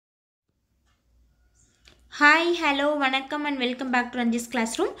Hi, hello, வணக்கம் and welcome back to Ranji's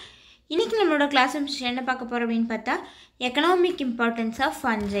classroom. இன்னைக்கு நம்மளோட classroom என்ன பார்க்க போறோம் அப்படினு பார்த்தா economic importance of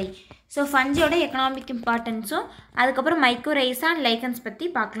fungi. So fungiயோட economic importanceம் அதுக்கு அப்புறம் mycorrhizae and lichens பத்தி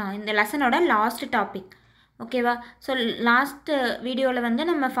பார்க்கலாம். இந்த லெசனோட லாஸ்ட் டாபிக். ஓகேவா? So லாஸ்ட் வீடியோல வந்து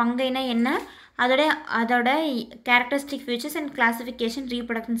நம்ம fungiனா என்ன அதோட characteristic features and classification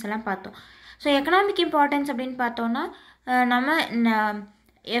reproductions எல்லாம் பார்த்தோம். So economic importance அப்படினு பார்த்தோம்னா நம்ம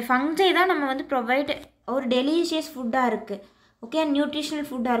fungi தான் நம்ம வந்து provide ஒரு டெலிஷியஸ் ஃபுட்டாக இருக்குது. ஓகே, நியூட்ரிஷனல்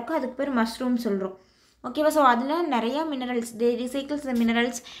ஃபுட்டாக இருக்குது. அதுக்கு பேர் மஷ்ரூம் சொல்கிறோம். ஓகேவா? ஸோ அதில் நிறையா minerals, they ரிசைக்கிள்ஸ் the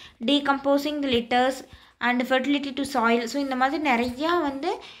minerals, decomposing the litres and fertility to soil. So இந்த மாதிரி நிறையா வந்து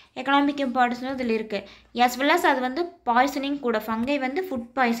எக்கனாமிக் இம்பார்ட்டன்ஸும் இதில் இருக்குது. as well as அது வந்து பாய்சனிங் கூட, ஃபங்கை வந்து ஃபுட்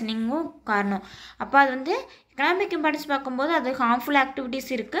பாய்சனிங்கும் காரணம். அப்போ அது வந்து எக்கனாமிக் இம்பார்ட்டன்ஸ் பார்க்கும்போது அது ஹார்ம்ஃபுல் ஆக்டிவிட்டீஸ்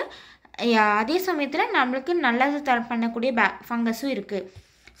இருக்குது. அதே சமயத்தில் நம்மளுக்கு நல்லது பண்ணக்கூடிய ஃபங்கஸும் இருக்குது.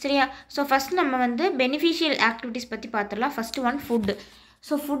 சரியா? ஸோ ஃபஸ்ட் நம்ம வந்து பெனிஃபிஷியல் ஆக்டிவிட்டீஸ் பற்றி பார்த்துடலாம். First one food.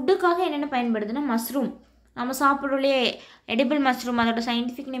 ஸோ ஃபுட்டுக்காக என்னென்ன பயன்படுதுன்னா மஷ்ரூம், நம்ம சாப்பிட்றோலே எடிபிள் மஷ்ரூம், அதோட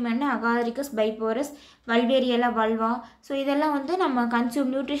சயின்டிஃபிக் நேம் என்ன அகாரிகஸ் பைபோரஸ் வல்வேரியலா வல்வா. ஸோ இதெல்லாம் வந்து நம்ம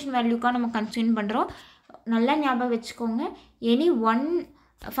நியூட்ரிஷன் வேல்யூக்காக நம்ம கன்சியூம் பண்ணுறோம். நல்லா ஞாபகம் வச்சுக்கோங்க. எனி ஒன்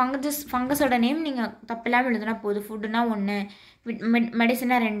ஃபங்கஸோட நேம் நீங்கள் தப்பில்லாமல் எழுதுனா போதும். ஃபுட்டுனா 1,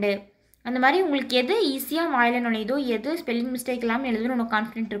 மெடிசனா 2, அந்த மாதிரி உங்களுக்கு எது ஈஸியாக வாயில் நுழையுதோ, எது ஸ்பெல்லிங் மிஸ்டேக் இல்லாமல் எழுதுன்னு உனக்கு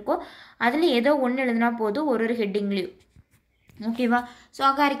கான்ஃபிடென்ட் இருக்கோ அதில் ஏதோ ஒன்று எழுதுனா போதும், ஒரு ஹெட்டிங்லேயும். ஓகேவா? So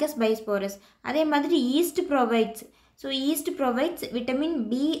Agaricus bisporus. அதே மாதிரி east provides. So east provides vitamin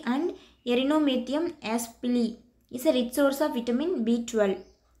B and எரினோமேத்தியம் ஆஸ்பிலி is a rich source of vitamin B12.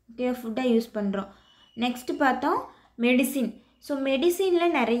 ஓகேவா? ஃபுட்டாக யூஸ் பண்ணுறோம். நெக்ஸ்ட்டு பார்த்தோம் மெடிசின். ஸோ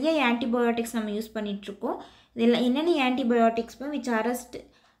மெடிசினில் நிறைய ஆன்டிபயோட்டிக்ஸ் நம்ம யூஸ் பண்ணிகிட்ருக்கோம். இதெல்லாம் என்னென்ன antibiotics which arrest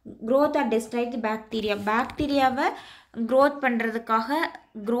growth or destroy the bacteria. பாக்டீரியாவை growth பண்ணுறதுக்காக,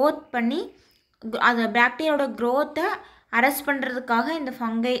 growth பண்ணி அது பாக்டீரியாவோட growth-ஐ அரெஸ்ட் பண்ணுறதுக்காக இந்த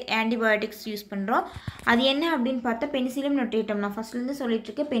ஃபங்கை ஆன்டிபயோட்டிக்ஸ் யூஸ் பண்ணுறோம். அது என்ன அப்படின்னு பார்த்தா பெனிசிலியம் நொட்டேட்டம். நான் ஃபஸ்ட்லேருந்து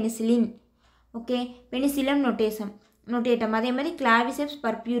சொல்லிட்டுருக்கேன் பெனிசிலின். Okay, penicillium நொட்டேட்டம். அதே மாதிரி கிளாவிசெப்ஸ்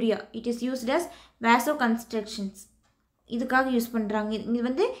பர்பியூரியா, it is used as வேசோ constructions, இதுக்காக யூஸ் பண்ணுறாங்க. இது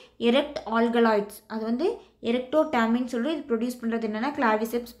வந்து எரெக்ட் ஆல்கலாய்ட்ஸ், அது வந்து எரெக்டோடாமின்னு சொல்லி இது ப்ரொடியூஸ் பண்ணுறது என்னென்னா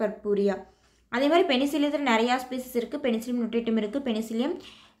கிளாவிசெப்ஸ் பர்பூரியா. அதே மாதிரி பெனிசிலியத்தில் நிறையா ஸ்பீசிஸ் இருக்குது. பெனிசிலியம் நொட்டேட்டம் இருக்குது, பெனிசிலியம்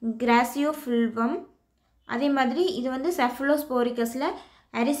கிராசியோஃபில்வம். அதே மாதிரி இது வந்து செஃபலோஸ்போரிகஸில்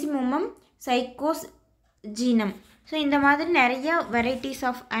அரிசிமோமம் சைக்கோஸ் ஜீனம். ஸோ இந்த மாதிரி நிறைய varieties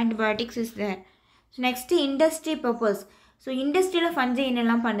of antibiotics is there. Next industry purpose. So இண்டஸ்ட்ரியில் ஃபஞ்சை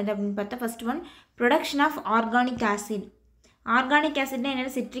என்னெல்லாம் பண்ணுது அப்படின்னு பார்த்தா first one production of organic acid. Organic ஆசிட்னா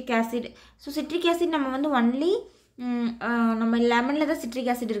என்னென்ன citric acid. So citric acid நம்ம வந்து ஒன்லி நம்ம லெமனில் தான் சிட்ரிக்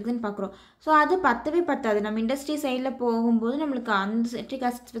ஆசிட் இருக்குதுன்னு பார்க்குறோம். ஸோ அது பத்தாது. நம்ம இண்டஸ்ட்ரி சைடில் போகும்போது நம்மளுக்கு அந்த சிட்ரிக்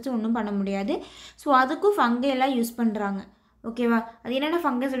ஆசிட்ஸ் வச்சு ஒன்றும் பண்ண முடியாது. ஸோ அதுக்கும் ஃபங்கை எல்லாம் யூஸ் பண்ணுறாங்க. ஓகேவா? அது என்னென்ன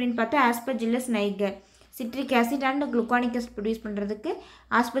ஃபங்கஸ் அப்படின்னு பார்த்தா Aspergillus நைகர், citric acid and gluconic acid produce பண்ணுறதுக்கு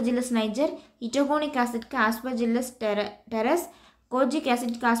Aspergillus Niger, இட்டோகோனிக் ஆசிட்க்கு Aspergillus terrace, kojic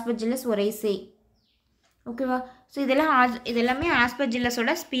ஆசிட்க்கு Aspergillus oryzae. ஓகேவா? ஸோ இதெல்லாமே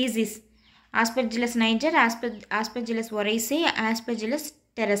ஆஸ்பர்ஜில்லஸோட species. Aspergillus Niger, Aspergillus oryzae, Aspergillus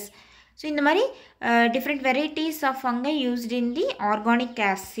terrace. So இந்த மாதிரி different varieties of fungi used in the organic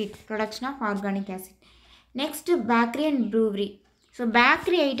acid, production of organic acid. Next bakery and brewery. So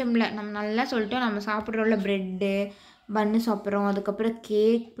bakery ஐட்டமில் நம்ம நல்லா சொல்லிட்டோம், நம்ம சாப்பிட்றோம்ல bread பன்னு சாப்பிட்றோம், அதுக்கப்புறம்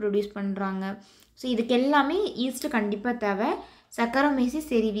கேக் ப்ரொடியூஸ் பண்ணுறாங்க. ஸோ இதுக்கு எல்லாமே ஈஸ்ட்டு கண்டிப்பாக தேவை. சக்கரமேசி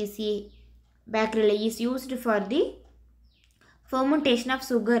செரிவிசியே பேக்கரியில் is used for the fermentation of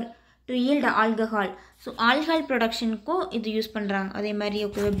sugar to yield alcohol. So alcohol ப்ரொடக்ஷனுக்கும் இது யூஸ் பண்ணுறாங்க. அதே மாதிரி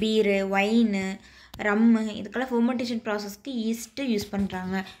ஓகே பீரு, ஒயின்னு, ரம்மு, இதுக்கெல்லாம் ஃபெர்மெண்டேஷன் ப்ராசஸ்க்கு ஈஸ்ட்டு யூஸ்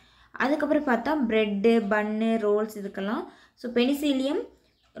பண்ணுறாங்க. அதுக்கப்புறம் பார்த்தா ப்ரெட்டு பன்னு ரோல்ஸ் இதுக்கெல்லாம். ஸோ பெனிசிலியம்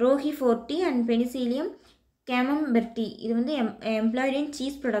ரோஹிஃபோர்ட்டி அண்ட் பெனிசிலியம் கேமம்பெர்ட்டி இது வந்து எம்ப்ளாய்டு இன்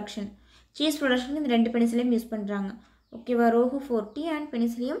சீஸ் ப்ரொடக்ஷனுக்கு இந்த 2 பெனிசிலியம் யூஸ் பண்ணுறாங்க. ஓகேவா? ரோஹிஃபோர்ட்டி அண்ட்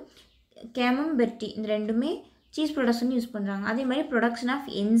பெனிசிலியம் கேமம்பெர்ட்டி இந்த ரெண்டுமே சீஸ் ப்ரொடக்ஷன் யூஸ் பண்ணுறாங்க. அதே மாதிரி ப்ரொடக்ஷன் ஆஃப்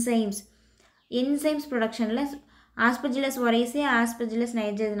என்சைம்ஸ் ப்ரொடக்ஷனில் ஆஸ்பர்ஜில்லஸ் ஒரைசே, ஆஸ்பர்ஜில்லஸ்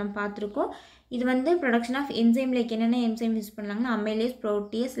நைஜர் இது நம்ம பார்த்துருக்கோம். இது வந்து ப்ரொடக்ஷன் ஆஃப் என்சைம் லைக் என்னென்ன என்சைம் யூஸ் பண்ணாங்கன்னா அமைலேஸ்,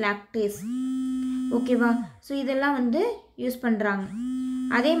 ப்ரோட்டியஸ், லாக்டேஸ். ஓகேவா? ஸோ இதெல்லாம் வந்து யூஸ் பண்ணுறாங்க.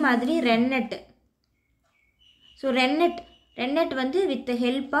 அதே மாதிரி ரென்னட். ஸோ ரென்னட் வந்து with the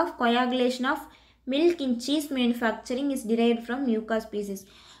help of coagulation of milk in cheese manufacturing is derived from மியூக்கா species.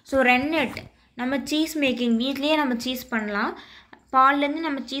 So rennet நம்ம சீஸ் மேக்கிங் வீட்லேயே நம்ம சீஸ் பண்ணலாம். பால்லேருந்து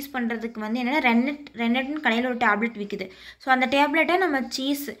நம்ம சீஸ் பண்ணுறதுக்கு வந்து என்னென்னா ரென்னட்னு கடையில் ஒரு டேப்லெட் விற்குது. ஸோ அந்த டேப்லெட்டை நம்ம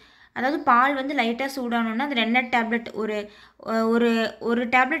சீஸ் அதாவது பால் வந்து லைட்டாக சூடானோன்னா அது ரெண்டட் டேப்லெட் ஒரு ஒரு ஒரு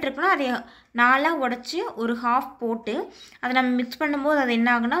டேப்லெட் இருக்குன்னா அதை 4ஆக உடச்சி ஒரு ஹாஃப் போட்டு அதை நம்ம மிக்ஸ் பண்ணும்போது அது என்ன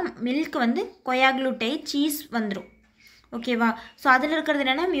ஆகுனா மில்க் வந்து கொயாக்ளூட்டை சீஸ் வந்துடும். ஓகேவா? ஸோ அதில் இருக்கிறது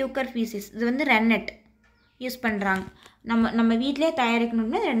என்னென்னா மியூக்கர் ஃபீசிஸ். இது வந்து ரென்னட் யூஸ் பண்ணுறாங்க. நம்ம வீட்டிலே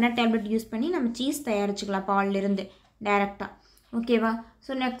தயாரிக்கணும்னா ரென்னட் டேப்லெட் யூஸ் பண்ணி நம்ம சீஸ் தயாரிச்சுக்கலாம் பால்லிருந்து டைரெக்டாக. ஓகேவா?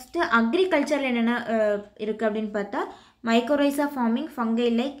 ஸோ நெக்ஸ்ட்டு அக்ரிகல்ச்சரில் என்னென்ன இருக்குது அப்படின்னு பார்த்தா மைக்கோரைசா ஃபார்மிங், ஃபங்கை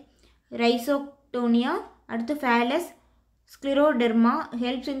லைக் ரைசோக்டோனியா, அடுத்து phallus, ஸ்க்ளிரோடெர்மா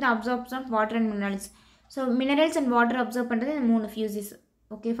helps in the absorption of water and minerals. So minerals and water observe பண்ணுறது இந்த 3 ஃபியூசிஸ்.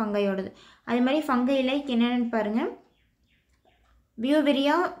 ஓகே, ஃபங்கையோடது. அதே மாதிரி ஃபங்கை லைக் என்னென்னு பாருங்கள்,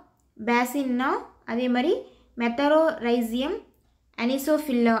 பியூவெரியா பேசின்னா, அதே மாதிரி மெத்தரோரைசியம்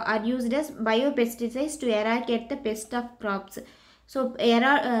அனிசோஃபில்லா are used as biopesticides to eradicate the best of graphs. So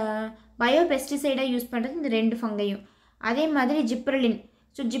பயோபெஸ்டிசைடாக use பண்ணுறது இந்த 2 ஃபங்கையும். அதே மாதிரி ஜிப்ரலின்.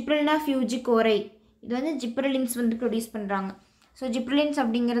 ஸோ ஜிப்ரலினா ஃபியூஜிகோரை, இது வந்து ஜிப்ரலின்ஸ் வந்து ப்ரொடியூஸ் பண்ணுறாங்க. ஸோ ஜிப்ரலின்ஸ்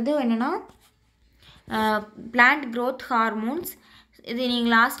அப்படிங்கிறது என்னென்னா பிளான்ட் க்ரோத் ஹார்மோன்ஸ். இது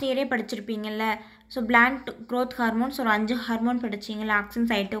நீங்கள் last இயரே படிச்சிருப்பீங்கள்ல. So plant growth hormones ஒரு 5 hormone படிச்சிங்களா, auxin,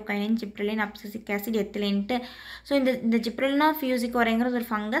 cytokinin, gibberellin, abscisic acid, எத்திலின்ட்டு. So இந்த ஜிப்ரலினா ஃபியூஜிகோரைங்கிறது ஒரு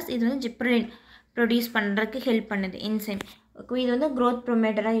ஃபங்கஸ். இது வந்து ஜிப்ரலின் ப்ரொடியூஸ் பண்ணுறதுக்கு ஹெல்ப் பண்ணுது என்சைம். ஓகே, இது வந்து க்ரோத்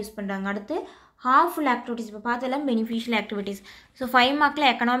ப்ரொமோட்டராக யூஸ் பண்ணுறாங்க. அடுத்து ஹார்ம்ஃபுல் ஆக்டிவிட்டீஸ் இப்போ பார்த்தெல்லாம் பெனிஃபிஷியல் ஆக்டிவிட்டீஸ். ஸோ 5 மார்க்கில்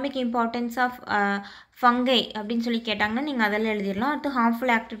எக்கனாமிக் இம்பார்ட்டன்ஸ் ஆஃப் ஃபங்கை அப்படின்னு சொல்லி கேட்டாங்கன்னா நீங்கள் அதெல்லாம் எழுதிடலாம். அடுத்து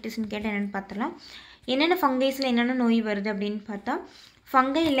ஹார்ம்ஃபுல் ஆக்டிவிட்டீஸ்ன்னு கேட்டால் என்னென்னு பார்த்துலாம். என்னென்ன ஃபங்கைஸில் என்னென்ன நோய் வருது அப்படின்னு பார்த்தா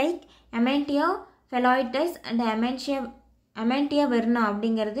ஃபங்கை லைக் அமென்டியா ஃபெலாய்டைஸ் அண்ட் அமென்டியா வெர்னா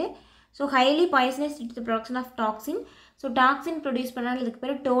அப்படிங்கிறது. So highly poisonous it the production of toxin. So toxin produce பண்ணாலும் இதுக்கு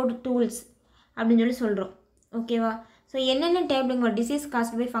பேர் டோட் டூல்ஸ் அப்படின்னு சொல்லி சொல்கிறோம். ஓகேவா? ஸோ என்னென்ன டைப்லுங்க டிசீஸ்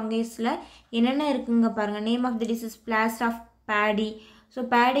காஸ்ட் பை ஃபங்கைஸில் என்னென்ன இருக்குங்க பாருங்கள். Name of the disease blast of Bedi. So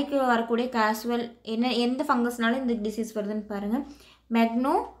பேடிக்கு வரக்கூடிய கேசுவல் எந்த ஃபங்கஸ்னாலும் இந்த டிசீஸ் வருதுன்னு பாருங்கள்.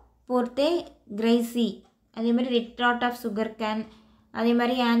 மெக்னோ போர்த்தே கிரைசி, அதே மாதிரி red rod of sugar cane, அதே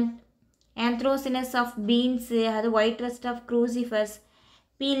மாதிரி ஆந்த்ரோசினஸ் ஆஃப் பீன்ஸு, அது white rust of க்ரூசிஃபஸ்,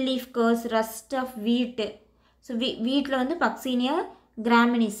 feel leaf கர்ஸ், rust of வீட்டு. ஸோ வீட்டில் வந்து பக்சீனியா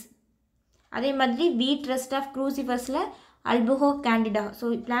கிராமினிஸ். அதே மாதிரி வீட் rust of க்ரூசிஃபஸில் Albugo கேண்டிடா. So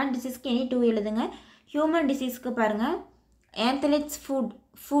plant டிசீஸ்க்கு any 2 எழுதுங்க. ஹியூமன் டிசீஸ்க்கு பாருங்கள் ஆந்தலிட்ஸ்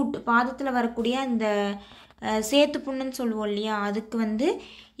ஃபுட் பாதத்தில் வரக்கூடிய அந்த சேத்து புண்ணுன்னு சொல்லுவோம் இல்லையா, அதுக்கு வந்து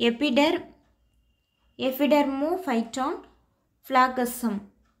எபிடெர்மோஃபைட்டான் ஃப்ளாகசம்.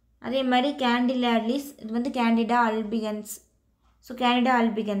 அதே மாதிரி கேண்டிலாலிஸ், இது வந்து கேண்டிடா அல்பிகன்ஸ். So கேண்டிடா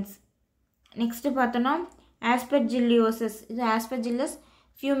albicans. நெக்ஸ்ட்டு பார்த்தோன்னா ஆஸ்பெர்ஜில்லியோசஸ், இது ஆஸ்பெர்ஜில்லஸ்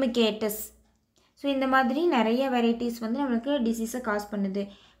ஃபியூமிகேட்டஸ். ஸோ இந்த மாதிரி நிறைய வெரைட்டிஸ் வந்து நம்மளுக்கு டிசீஸை காஸ் பண்ணுது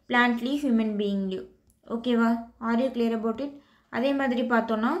பிளான்ட்லேயும் ஹியூமன் பீயிங்லேயும். ஓகேவா? Are you clear about it? அதே மாதிரி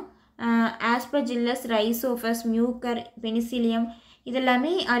பார்த்தோன்னா ஆஸ்பெர்ஜில்லஸ், ரைசோஃபஸ், மியூக்கர், பெனிசிலியம்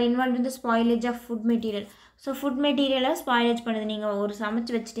இதெல்லாமே are involve in the spoilage of food material. So food மெட்டீரியலாக ஸ்பாயிலேஜ் பண்ணுது. நீங்கள் ஒரு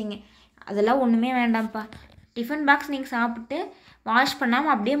சமைச்சு வச்சுட்டிங்க, அதெல்லாம் ஒன்றுமே வேண்டாம்ப்பா. டிஃபன் பாக்ஸ் நீங்கள் சாப்பிட்டு வாஷ்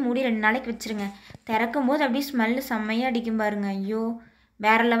பண்ணாமல் அப்படியே மூடி 2 நாளைக்கு வச்சுருங்க. திறக்கும் போது அப்படியே ஸ்மெல்லு செம்மையாக அடிக்கும் பாருங்க. ஐயோ,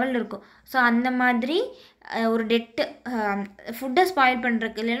 வேறு லெவலில் இருக்கும். ஸோ அந்த மாதிரி ஒரு டெட்டு ஃபுட்டை ஸ்பாயில்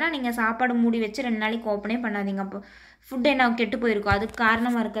பண்ணுறதுக்கு இல்லைன்னா நீங்கள் சாப்பாடு மூடி வச்சு 2 நாளைக்கு ஓப்பனே பண்ணாதீங்க. அப்போ ஃபுட் என்ன கெட்டு போயிருக்கும். அதுக்கு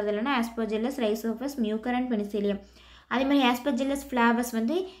காரணமாக இருக்கிறது இல்லைன்னா ஆஸ்பெர்ஜில்லஸ், ரைசோஃபஸ், மியூக்கர் அண்ட் பெனிசிலியம். அதே மாதிரி ஆஸ்பெர்ஜில்லஸ் ஃப்ளாவஸ்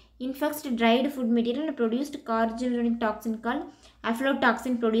வந்து infect dried food material produced கார்ஜினிக் toxin கால்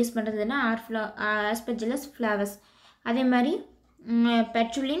அஃப்ளோடாக்சின் ப்ரொடியூஸ் பண்ணுறதுன்னா ஆஸ்பெர்ஜில்லஸ் ஃப்ளாவஸ். அதே மாதிரி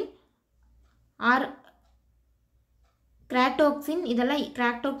பெட்ருலின் ஆர் கிராக்டோக்சின், இதெல்லாம்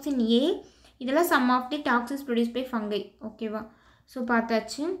கிராக்டோக்சின் ஏ, இதெல்லாம் some of the toxins produce by fungi. ஓகேவா? ஸோ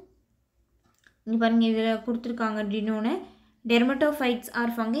பார்த்தாச்சு. இங்கே பாருங்கள், இதில் கொடுத்துருக்காங்க டினோன்னு டெர்மட்டோஃபைட்ஸ்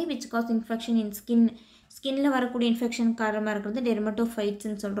R fungi which cos infection இன் ஸ்கின்னில் வரக்கூடிய இன்ஃபெக்ஷன் காரணமாக இருக்கிறது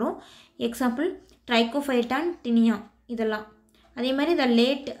டெர்மட்டோஃபைட்ஸ்ன்னு சொல்கிறோம். எக்ஸாம்பிள் ட்ரைகோஃபைட்டான், டினியா இதெல்லாம். அதே மாதிரி த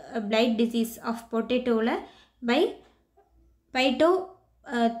late flight disease of பொட்டேட்டோவில் by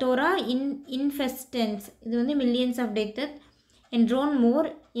பைட்டோதோரா இன்ஃபெஸ்டன்ஸ். இது வந்து millions of death and drone more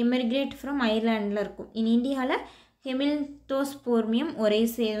emigrate from அயர்லாண்டில் இருக்கும். இன் இந்தியாவில் ஹெமில்டோஸ்போர்மியம்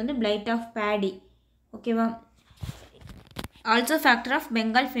ஒரேசே, இது வந்து பிளைட் ஆஃப் பேடி. ஓகேவா? ஆல்சோ ஃபேக்டர் ஆஃப்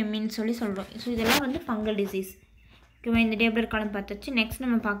பெங்கால் ஃபெமின்னு சொல்லி சொல்கிறோம். ஸோ இதெல்லாம் வந்து ஃபங்கல் டிசீஸ். ஓகேவா? இந்த டேபிள் காலம் பார்த்தாச்சு. நெக்ஸ்ட்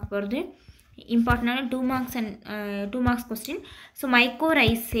நம்ம பார்க்க போகிறது இம்பார்ட்டண்டான 2 marks and 2 marks question. So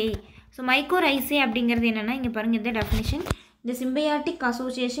மைக்கோரைசே. So மைக்கோரைசே அப்படிங்கிறது என்னென்னா, இங்கே பாருங்கள் இந்த definition. The symbiotic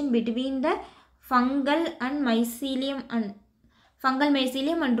association between the fungal mycelium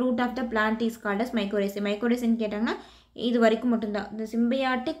and root of the plant is called as mycorrhizae. mycorrhizae கேட்டாங்கன்னா இது வரைக்கும் மட்டும்தான். The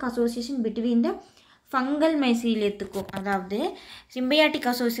symbiotic association between the fungal மைசீலியத்துக்கும், அதாவது symbiotic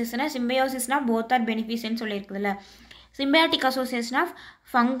அசோசியேஷனா சிம்பயோசிஸ்னா both are பெனிஃபிஷியன்னு சொல்லியிருக்குதுல்ல, symbiotic association of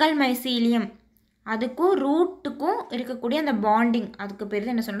fungal mycelium அதுக்கும் ரூட்டுக்கும் இருக்கக்கூடிய அந்த bonding, அதுக்கு பேர்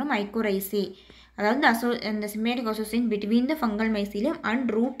தான் என்ன சொல்லணும், மைக்கோரைசே. அதாவது இந்த symbiotic association between the fungal mycelium and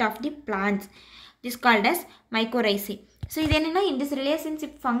root of the plants this called as மைக்கோரைசே. So இது என்னென்னா இந்த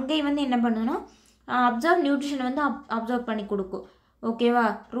ரிலேஷன்ஷிப் ஃபங்கை வந்து என்ன பண்ணுன்னா அப்சர்வ் நியூட்ரிஷனை வந்து அப்சர்வ் பண்ணி கொடுக்கும். ஓகேவா,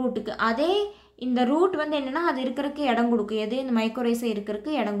 ரூட்டுக்கு. அதே இந்த ரூட் வந்து என்னென்னா அது இருக்கிறதுக்கு இடம் கொடுக்கும். எது இந்த மைக்கோரைசே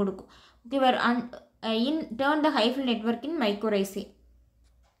இருக்கிறதுக்கு இடம் கொடுக்கும். ஓகேவா, இன் டேர்ன் த ஹைஃபில் நெட்வொர்க் இன் மைக்கோரைசே.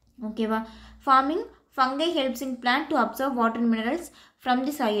 ஓகேவா, farming fungi helps in plant to absorb water minerals from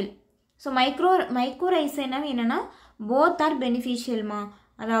the soil. So மைக்கோரைசேனா என்னென்னா போத் ஆர் பெனிஃபிஷியல்மா,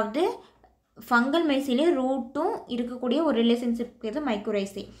 அதாவது ஃபங்கல் மைசிலே ரூட்டும் இருக்கக்கூடிய ஒரு ரிலேஷன்ஷிப் இது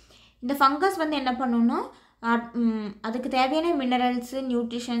மைக்கோரைசே. இந்த ஃபங்கஸ் வந்து என்ன பண்ணுன்னா அதுக்கு தேவையான மினரல்ஸு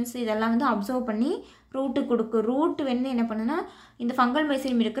நியூட்ரிஷன்ஸ் இதெல்லாம் வந்து அப்சர்வ் பண்ணி ரூட்டு கொடுக்கும். ரூட்டு வந்து என்ன பண்ணுன்னா இந்த ஃபங்கல்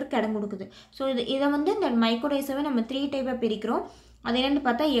மைசிலியம் இருக்கிறதுக்கு இடம் கொடுக்குது. ஸோ இதை வந்து இந்த மைக்கோரைசாவை நம்ம 3 டைப்பாக பிரிக்கிறோம். அது என்னென்னு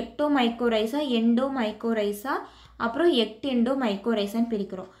பார்த்தா எக்டோ மைக்கோரைசா, எண்டோ மைக்கோரைசா, அப்புறம் எக்டெண்டோ மைக்கோரைசான்னு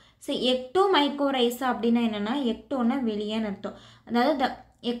பிரிக்கிறோம். ஸோ எக்டோ மைக்கோரைசா அப்படின்னா என்னென்னா எக்டோன்னா வெளியேன்னு அர்த்தம். அதாவது த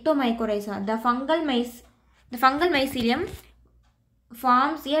ecto mycorrhiza the fungal mycelium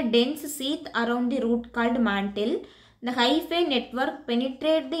forms a dense sheath around the root called mantle. The hyphae network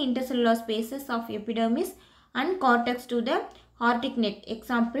penetrate the intercellular spaces of epidermis and cortex to the heartic net.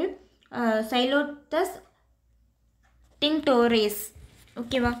 Example, Xylothus tinctorius.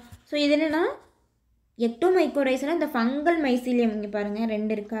 ஓகேவா, so இது என்னென்னா எக்டோமைக்கோரைஸ்னால் இந்த fungal mycelium இங்கே பாருங்கள்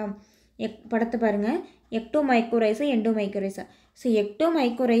 2 இருக்கா, படத்தை பாருங்கள், எக்டோமைக்கோரைசா எண்டோமைக்கோரைசா. So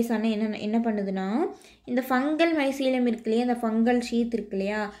எக்டோமைக்கோரைசான என்ன பண்ணுதுன்னா இந்த ஃபங்கல் மைசீலியம் இருக்கு இல்லையா, இந்த ஃபங்கல் ஷீத் இருக்கு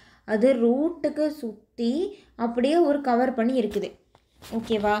இல்லையா, அது ரூட்டுக்கு சுற்றி அப்படியே ஒரு கவர் பண்ணி இருக்குது.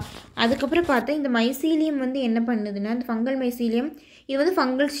 ஓகேவா, அதுக்கப்புறம் பார்த்தா இந்த மைசீலியம் வந்து என்ன பண்ணுதுன்னா இந்த ஃபங்கல் மைசீலியம் இது வந்து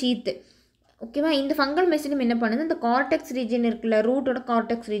ஃபங்கல் ஷீத்து. ஓகேவா, இந்த ஃபங்கல் மைசீலியம் என்ன பண்ணுது, இந்த கார்டெக்ஸ் ரீஜன் இருக்குல்ல, ரூட்டோட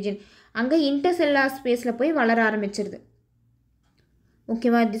கார்டெக்ஸ் ரீஜன் அங்கே இன்டர்செல்லார் ஸ்பேஸில் போய் வளர ஆரம்பிச்சிருது.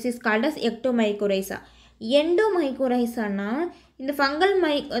 ஓகேவா, திஸ் இஸ் கால்ட் அஸ் எக்டோமைக்கோரைசா. எண்டோமைக்கோரைசானா இந்த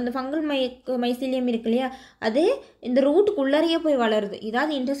ஃபங்கல் மைசீலியம் இருக்கு இல்லையா, அது இந்த ரூட்டுக்குள்ளறையே போய் வளருது.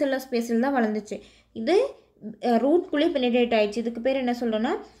 இதாவது இன்டர்செல்லார் ஸ்பேஸில் தான் வளர்ந்துச்சு, இது ரூட்குள்ளே பெனிட்ரேட் ஆகிடுச்சு. இதுக்கு பேர் என்ன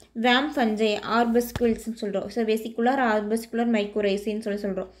சொல்கிறோன்னா வேம் ஃபஞ்சை ஆர்பஸ்குல்ஸ்ன்னு சொல்கிறோம். ஸோ வெசிகுலர் ஆர்பஸ்குலர் மைக்கோரைசின்னு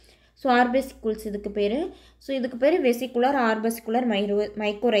சொல்கிறோம். ஸோ ஆர்பஸ்குல்ஸ் இதுக்கு பேர். ஸோ இதுக்கு பேர் வெசிகுலர் ஆர்பஸ்குலர்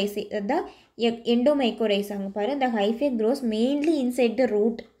மைக்கோரைசி, அதுதான் எண்டோமைக்கோரைசா. அங்கே பாரு, the hyphae grows mainly inside the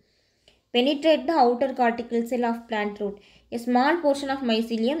root, penetrate the outer cortical cell of plant root. A small portion of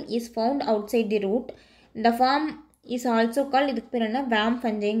mycelium is found outside the root. The form is also called, இதுக்கு பேர் என்ன, வேம்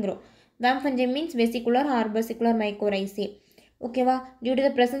ஃபஞ்சைங்கிறோம். வேம் ஃபஞ்சை means vesicular arbuscular மைக்கோரைசி. ஓகேவா, due to the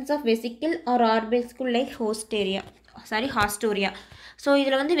presence of vesicle R ஆர்பிஸ்குல் like ஹாஸ்டோரியா. So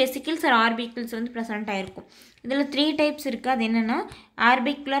இதில் வந்து vesicles R ஆர்பிக்கிள்ஸ் வந்து present ஆகிருக்கும். இதில் 3 types இருக்குது. அது என்னென்னா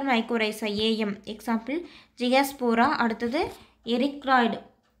ஆர்பிகுலர் மைக்கோரைசா ஏஎம், எக்ஸாம்பிள் ஜிகாஸ்போரா. அடுத்தது எரிகாய்டு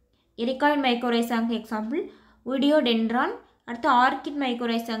மைக்கோரைசாங்க எக்ஸாம்பிள் வீடியோடென்ட்ரான். அடுத்து ஆர்கிட்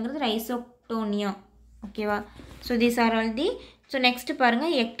மைக்கோரைசாங்கிறது ரைசோக்டோனியா. ஓகேவா, so these are all the. So next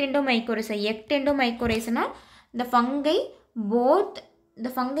பாருங்கள் எக்டெண்டோ மைக்கோரைசனா the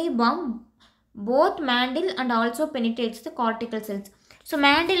fungi bomb both mantle and also penetrates the cortical cells. So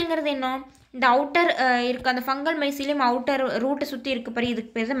மேண்டில்ங்கிறது என்ன, இந்த அவுட்டர் இருக்குது அந்த ஃபங்கல் மைசீலியம் அவுட்டர் ரூட்டை சுற்றி இருக்குது பாரு,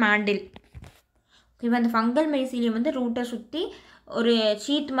 இதுக்கு பேர் தான் மேண்டில். ஓகேவா, அந்த ஃபங்கல் மைசீலியம் வந்து ரூட்டை சுற்றி ஒரு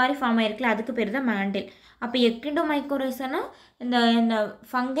ஷீட் மாதிரி ஃபார்ம் ஆகிருக்குல்ல, அதுக்கு பேர் தான் மேண்டில். அப்போ எக்டெண்டோமைக்கோரைசானா இந்த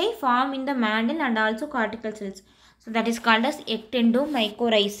fungi form in the mantle and also cortical cells. So that is called as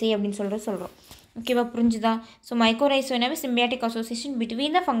எக்டெண்டோமைக்கோரைசே அப்படின்னு சொல்கிறோம். ஓகேவா, புரிஞ்சுதா? So மைக்கோரைசோனாவே symbiotic association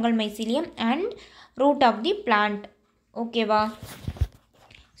between the fungal mycelium and root of the plant. ஓகேவா,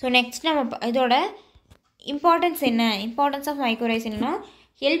 ஸோ நெக்ஸ்ட் நம்ம இதோட importance of மைக்கோரைசன்னா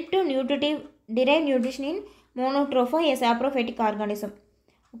help to drive nutrition in மோனோட்ரோஃபா a saprophytic organism.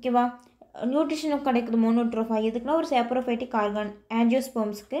 ஓகேவா, நியூட்ரிஷனும் கிடைக்குது மோனோட்ரோஃபா எதுக்குன்னா ஒரு சாப்ரோஃபைட்டிக்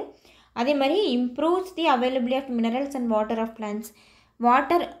ஆஞ்சியோஸ்பெர்ம்ஸ்க்கு. அதே மாதிரி improves the availability of minerals and water of plants.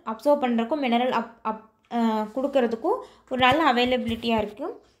 Water observe பண்ணுறக்கும் mineral கொடுக்கறதுக்கும் ஒரு நல்ல அவைலபிலிட்டியாக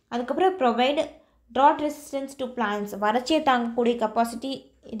இருக்குது. அதுக்கப்புறம் ப்ரொவைடு ட்ராட் ரெசிஸ்டன்ஸ் டு பிளான்ட்ஸ், வறட்சியை தாங்கக்கூடிய கெப்பாசிட்டி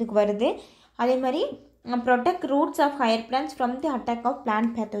இதுக்கு வருது. அதே மாதிரி protect roots of higher plants from the attack of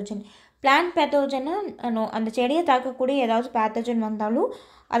plant pathogen. Plant பேத்தோஜனை அந்த செடியை தாக்கக்கூடிய ஏதாவது பேத்தோஜன் வந்தாலும்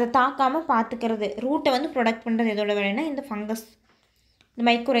அதை தாக்காமல் பார்த்துக்கிறது, ரூட்டை வந்து ப்ரொடெக்ட் பண்ணுறது எதோட வேலைன்னா இந்த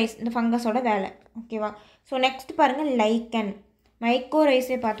ஃபங்கஸோட வேலை. ஓகேவா, ஸோ நெக்ஸ்ட் பாருங்கள் லைக்கன்.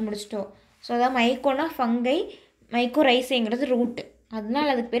 மைக்கோரைசே பார்த்து முடிச்சிட்டோம். ஸோ அதான் மைக்கோனா ஃபங்கை, மைக்கோரைசேங்கிறது ரூட்டு,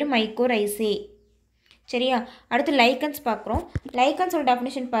 அதனால் அதுக்கு பேர் மைக்கோரைசே. சரியா? அடுத்து லைக்கன்ஸ் பார்க்குறோம். லைக்கன்ஸோட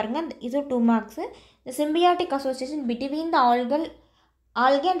டெஃபினேஷன் பாருங்கள். இது 2 marks. The symbiotic association between the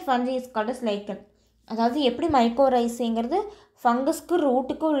algae and ஃபஞ்சி is called as லைக்கன். அதாவது எப்படி மைக்கோரைஸேங்கிறது ஃபங்கஸ்க்கு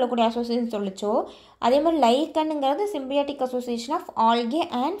ரூட்டுக்கு உள்ளக்கூடிய அசோசியேஷன் சொல்லிச்சோ, அதே மாதிரி லைக்கனுங்கிறது symbiotic association of algae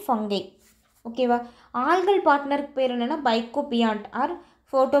and fungi. ஓகேவா? ஆல்கல் பார்ட்னருக்கு பேர் என்னென்னா பைக்கோபியாண்ட் ஆர்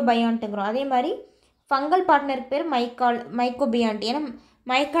ஃபோட்டோபயாண்ட்டுங்கிறோம். அதே மாதிரி ஃபங்கல் பார்ட்னருக்கு பேர் மைக்கோபியாண்ட். ஏன்னா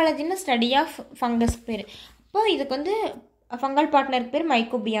மைக்காலஜின்னு ஸ்டடி ஆஃப் ஃபங்கஸ்க்கு பேர். அப்போது இதுக்கு வந்து ஃபங்கல் பார்ட்னருக்கு பேர்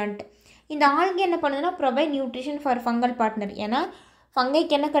மைக்கோபியாண்ட். இந்த ஆல்கே என்ன பண்ணுதுன்னா provide nutrition for fungal partner. ஏன்னா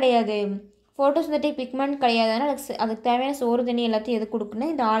ஃபங்கைக்கு என்ன கிடையாது, ஃபோட்டோசிந்தட்டிக் பிக்மெண்ட் கிடையாது. அதனால் அதுக்கு தேவையான சோறு தண்ணி எல்லாத்தையும் எது கொடுக்குன்னா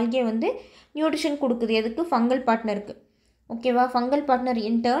இந்த ஆல்கே வந்து நியூட்ரிஷன் கொடுக்குது. எதுக்கு? ஃபங்கல் பார்ட்னருக்கு. ஓகேவா? ஃபங்கல் பார்ட்னர்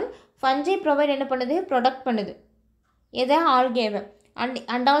இன்டர்ன் ஃபஞ்சை ப்ரொவைட் என்ன பண்ணுது, ப்ரொடக்ட் பண்ணுது எதை, ஆல்கேவை.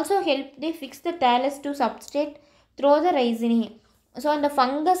 And also help the fix the thallus to substate throw the ரைசினி. So அந்த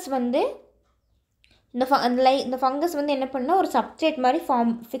ஃபங்கஸ் வந்து இந்த ஃபங்கஸ் வந்து என்ன பண்ணால் ஒரு சப்ஸ்டேட் மாதிரி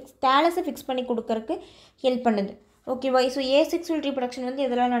தேலஸை ஃபிக்ஸ் பண்ணி கொடுக்கறதுக்கு ஹெல்ப் பண்ணுது. ஓகேவா? ஸோ ஏசெக்சுவல் ரீப்ரொடக்ஷன் வந்து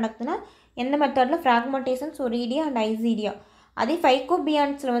எதெல்லாம் நடக்குதுன்னா எந்த மெத்தடில் ஃப்ராக்மெண்டேஷன், சொரீடியா அண்ட் ஐசீடியா. அதே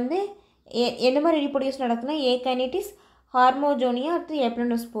ஃபைக்கோபியான்ஸில் வந்து எந்த மாதிரி ரீப்ரொடியூஸ் நடக்குதுன்னா ஏகைனிட்டிஸ், ஹார்மோஜோனியா, அடுத்து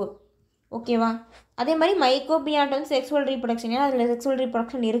எப்னோஸ்போர். ஓகேவா? அதே மாதிரி மைக்கோபியாண்ட் வந்து செக்ஸுவல் ரீப்ரொடக்ஷன். ஏன்னா அதில் செக்ஸுவல்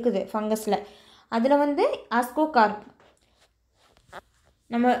ரீப்ரொடக்ஷன் இருக்குது ஃபங்கஸில். அதில் வந்து ஆஸ்கோகார்ப்,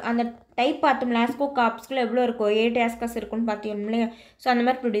 நம்ம அந்த டைப் பார்த்தோம்ல, ஆஸ்கோகார்ப்ஸ்குள்ளே எவ்வளோ இருக்கும், 8 ஆஸ்காஸ் இருக்குன்னு பார்த்தோம் இல்லையா? ஸோ அந்த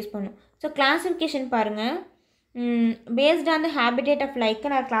மாதிரி ப்ரொடியூஸ் பண்ணும். ஸோ கிளாஸிஃபிகேஷன் பாருங்கள். Based on the habitat of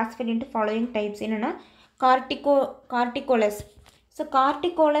லைக்கன் R classified into following types. என்னென்னா கார்டிகோலஸ். ஸோ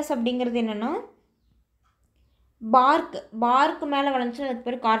கார்டிகோலஸ் அப்படிங்கிறது என்னென்னா பார்க்கு மேலே வளர்ந்துச்சுன்னா அதுக்கு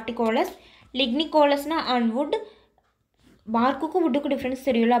பேர் கார்டிகோலஸ். லிக்னிகோலஸ்னால் on would. பார்க்குக்கும் வுட்டுக்கும் டிஃப்ரென்ஸ்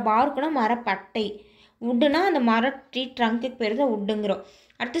தெரியும்ல. பார்க்குனா மரப்பட்டை, வுட்டுனா அந்த மர ட்ரீ ட்ரங்க்குக்கு பேர் தான் வுட்டுங்கிறோம்.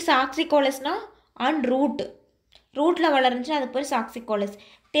 அடுத்து சாக்சிகோலஸ்னால் ஆன் ரூட்டில் வளர்ந்துச்சுன்னா அதுக்கு பேர் சாக்சிகோலஸ்.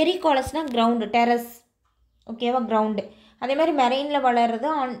 டெரிகோலஸ்னால் கிரவுண்டு, டெரஸ். ஓகேவா? கிரவுண்டு. அதே மாதிரி மெரெயினில் வளர்கிறது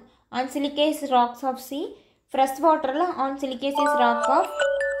on சிலிகேஸ் rocks of C. Fresh வாட்டரில் on சிலிகேசியஸ் rock of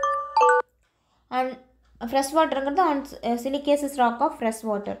fresh வாட்டருங்கிறது on சிலிகேசியஸ் rock of fresh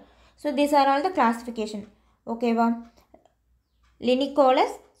water. So these are all the classification. ஓகேவா?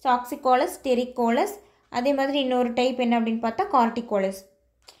 லினிகோலஸ், சாக்சிகோலஸ், டெரிகோலஸ். அதே மாதிரி இன்னொரு டைப் என்ன அப்படின்னு பார்த்தா கார்டிகோலஸ்.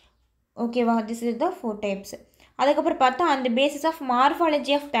 ஓகேவா? This is the 4 types. அதுக்கப்புறம் பார்த்தா அந்த basis of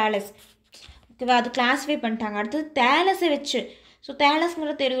morphology of thallus. ஓகேவா? அது கிளாஸிஃபை பண்ணிட்டாங்க. அடுத்தது தேலஸை வச்சு, ஸோ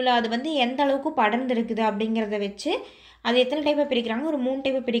தேலஸ்ங்கிறது தெரியல, அது வந்து எந்த அளவுக்கு படர்ந்து இருக்குது அப்படிங்கிறத வச்சு அது எத்தனை டைப்பை பிரிக்கிறாங்க, ஒரு 3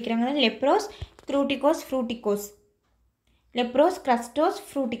 டைப்பை பிரிக்கிறாங்க. லெப்ரோஸ், க்ரூட்டிகோஸ், ஃப்ரூட்டிகோஸ். லெப்ரோஸ், கிரஸ்டோஸ்,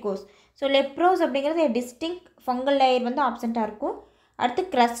 ஃப்ரூட்டிகோஸ். ஸோ லெப்ரோஸ் அப்படிங்கிறது டிஸ்டிங்க் ஃபங்கல் லேயர் வந்து ஆப்சண்ட்டாக இருக்கும். அடுத்து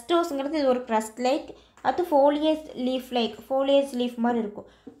கிரஸ்டோஸுங்கிறது இது ஒரு கிரஸ்ட் லைக். அடுத்து ஃபோலியேஜ் லீஃப் மாதிரி இருக்கும்.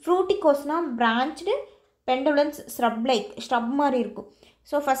 ஃப்ரூட்டிகோஸ்னால் பிரான்ச்டு பெண்டுலன்ஸ் ஸ்ரப் மாதிரி இருக்கும்.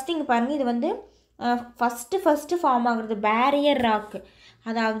 ஸோ ஃபஸ்ட்டு இங்கே பாருங்கள், இது வந்து ஃபஸ்ட்டு ஃபார்ம் ஆகுறது பேரியர் ராக்கு.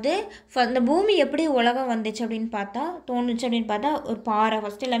 அதாவது இந்த பூமி எப்படி உலகம் வந்துச்சு அப்படின்னு தோணுச்சு அப்படின்னு பார்த்தா ஒரு பாறை.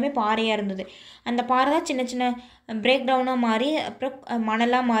 ஃபஸ்ட்டு எல்லாமே பாறையாக இருந்தது. அந்த பாறை தான் சின்ன சின்ன பிரேக் டவுனாக மாறி அப்புறம்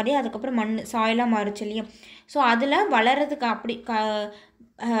மணலாக மாறி அதுக்கப்புறம் சாயிலாக மாறிச்சு இல்லையா? ஸோ அதில் வளர்கிறதுக்கு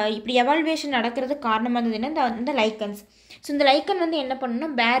இப்படி எவால்வேஷன் நடக்கிறதுக்கு காரணமாக இருந்ததுன்னா இந்த லைக்கன்ஸ். ஸோ இந்த லைக்கன் வந்து என்ன பண்ணுன்னா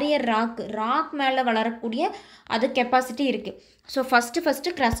பேரியர் ராக் மேலே வளரக்கூடிய அது கெப்பாசிட்டி இருக்குது. ஸோ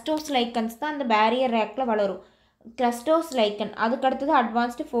ஃபஸ்ட்டு கிரஸ்டோஸ் லைக்கன்ஸ் தான் அந்த பேரியர் ராக்கில் வளரும். கிரஸ்டோஸ் லைக்கன். அதுக்கு அடுத்தது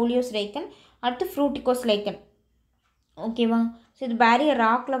அட்வான்ஸ்டு ஃபோலியோஸ் லைக்கன். அடுத்து ஃப்ரூட்டிகோஸ் லைக்கன். ஓகேவா? ஸோ இது பேரியர்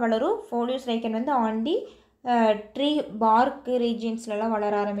ராக்கில் வளரும். ஃபோலியோஸ் லைக்கன் வந்து ஆன் தி ட்ரீ பார்க்கு ரீஜியன்ஸ்லலாம்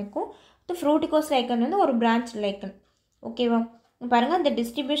வளர ஆரம்பிக்கும். அடுத்து ஃப்ரூட்டிகோஸ் லைக்கன் வந்து ஒரு பிரான்ச் லைக்கன். ஓகேவா? பாருங்கள், இந்த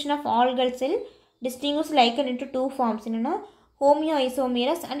distribution of algal sell distinguish லைக்கன் into 2 forms. என்னென்னா homeo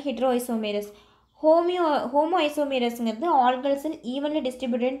ஐசோமீரஸ் and hetero ஐசோமீரஸ். Homo ஐசோமீரஸ்ங்கிறது algal sell evenly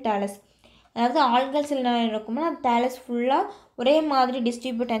distributed thallus. அதாவது ஆல்கல் செல் இருக்கும்னா அந்த தேலஸ் ஃபுல்லாக ஒரே மாதிரி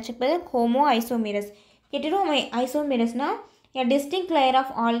டிஸ்ட்ரிபியூட் ஆச்சு homo ஐசோமீரஸ். Hetero ஐசோமீரஸ்னால் a distinct layer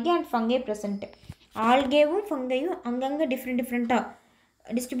of algae and fungi present. ஆல்கேவும் ஃபங்கையும் அங்கங்கே டிஃப்ரெண்ட்டாக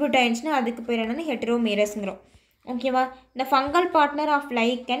டிஸ்ட்ரிபியூட் ஆகிடுச்சுன்னா அதுக்கு பேர் என்னென்னா ஹெட்ரோமீரஸ்ங்கிறோம். ஓகேவா? இந்த fungal partner of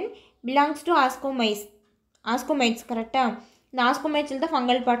லைக்கன் belongs to ஆஸ்கோமைட்ஸ். கரெக்டாக? இந்த ஆஸ்கோமைட்ஸில் தான்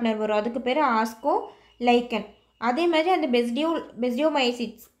ஃபங்கல் பார்ட்னர் வரும். அதுக்கு பேர் ஆஸ்கோ லைக்கன். அதே மாதிரி அந்த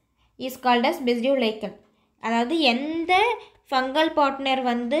பெஸ்டியோமைசிட்ஸ் இஸ் கால்ட் அஸ் பெஸ்டியோ லைக்கன். அதாவது எந்த ஃபங்கல் பார்ட்னர்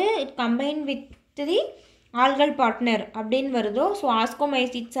வந்து combine with the algal partner அப்படின்னு வருதோ, ஸோ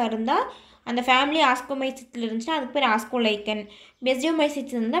ஆஸ்கோமைசிட்ஸாக இருந்தால் அந்த ஃபேமிலி ஆஸ்கோமைசிட்ஸில் இருந்துச்சுன்னா அதுக்கு பேர் ஆஸ்கோலைக்கன்.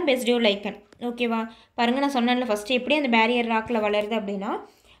 பெஸ்டியோமைசிட்ஸ் இருந்தால் பெஸ்டியோலைக்கன். ஓகேவா? பாருங்கள், நான் சொன்னேன்ல ஃபஸ்ட்டு எப்படி அந்த பேரியர் ராக்கில் வளருது அப்படின்னா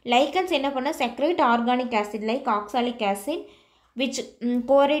லைக்கன்ஸ் என்ன பண்ணால் secrete organic acid like oxalic acid which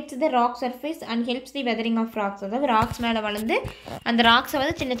corrodes the rock surface and helps the weathering of rocks. அதாவது ராக்ஸ் மேலே வளர்ந்து அந்த ராக்ஸை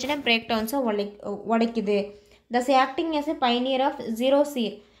வந்து சின்ன சின்ன break டவுன்ஸாக உடைக்குது. thus acting as a pioneer of zero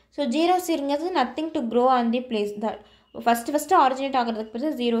sear. So zero சீருங்கிறது nothing to grow on the place. First originate ஆகிறதுக்கு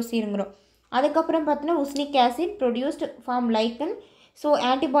பிறகு zero சீருங்கிறோம். அதுக்கப்புறம் பார்த்தீங்கன்னா உஸ்னிக் acid produced form லைக்கன். So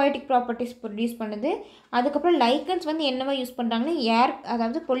antibiotic properties produce பண்ணுது. அதுக்கப்புறம் லைக்கன்ஸ் வந்து என்னவா யூஸ் பண்ணுறாங்கன்னா ஏர்,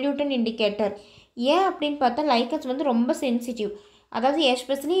 அதாவது பொல்யூட்டன் இண்டிகேட்டர். ஏன் அப்படின்னு பார்த்தா லைக்கன்ஸ் வந்து ரொம்ப சென்சிட்டிவ். அதாவது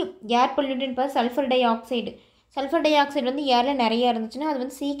எஸ்பெஷலி ஏர் பொல்யூட்டன் பார்த்து சல்ஃபர் டை ஆக்சைடு வந்து ஏரில் நிறையா இருந்துச்சுன்னா அது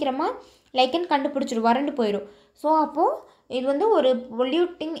வந்து சீக்கிரமாக லைக்கன் கண்டுபிடிச்சிடும், வறண்டு போயிடும். ஸோ அப்போது இது வந்து ஒரு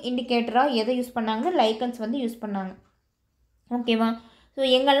பொல்யூட்டிங் இண்டிகேட்டராக எதை யூஸ் பண்ணாங்கன்னா லைக்கன்ஸ் வந்து யூஸ் பண்ணாங்க. ஓகேவா? ஸோ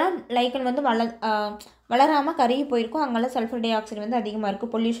எங்கெல்லாம் லைக்கன் வந்து வளராமல் கருகி போயிருக்கும் அங்கெல்லாம் சல்ஃபர் டை ஆக்சைடு வந்து அதிகமாக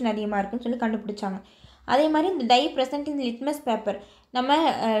இருக்குது, பொல்யூஷன் அதிகமாக இருக்குன்னு சொல்லி கண்டுபிடிச்சாங்க. அதே மாதிரி இந்த டை ப்ரெசென்ட் இன் லிட்மஸ் பேப்பர். நம்ம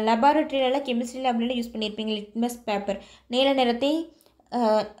லெபார்ட்ரியிலலாம் கெமிஸ்ட்ரி லேப்லாம் யூஸ் பண்ணியிருப்பீங்க. லிட்மஸ் பேப்பர் நீல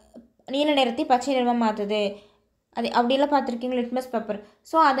நிறத்தை பச்சை நிறமாக மாற்றுது, அது அப்படியெல்லாம் பார்த்துருக்கீங்க லிட்மஸ் பேப்பர்.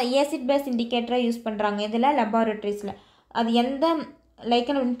 ஸோ அதை ஏசிட் பேஸ் இண்டிகேட்டராக யூஸ் பண்ணுறாங்க இதில் லெபார்ட்ரிஸில். அது எந்த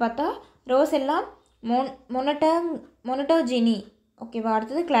லைக்கன் அப்படின்னு பார்த்தா ரோசெல்லா மொனட்டோஜினி. ஓகேவா?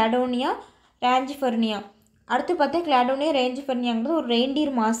 அடுத்தது கிளாடோனியா ரேஞ்சிஃபெர்னியா. அடுத்து பார்த்தா கிளாடோனியா ரேஞ்சிஃபெர்னியாங்கிறது ஒரு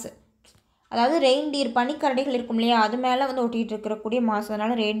ரெயின்டீர் மாசு. அதாவது ரெயின்டீர் பனிக்கரடிகள் இருக்கும் இல்லையா, அது மேலே வந்து ஒட்டிகிட்டு இருக்கக்கூடிய மாசு,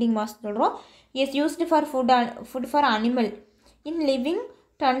 அதனால் ரெயின்டிங் மாசு சொல்கிறோம். Is used for food for animal in living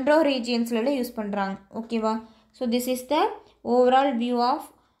டண்ட்ரோ ரீஜியன்ஸ்லாம் use பண்ணுறாங்க. ஓகேவா? So this is the overall view of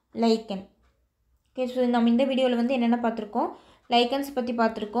லைக்கன். Okay, so நம்ம இந்த வீடியோவில் வந்து என்னென்ன பார்த்துருக்கோம், லைக்கன்ஸ் பற்றி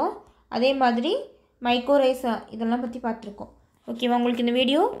பார்த்துருக்கோம், அதே மாதிரி மைக்கோரைசா இதெல்லாம் பற்றி பார்த்துருக்கோம். ஓகேவா? உங்களுக்கு இந்த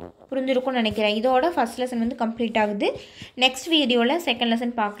வீடியோ புரிஞ்சிருக்கும்னு நினைக்கிறேன். இதோட ஃபஸ்ட் லெசன் வந்து கம்ப்ளீட் ஆகுது. நெக்ஸ்ட் வீடியோவில் செகண்ட்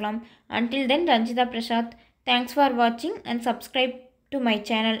லெசன் பார்க்கலாம். Until then, Ranjita Prashad. Thanks for watching and subscribe to my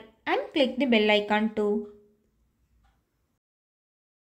channel and click the bell icon too.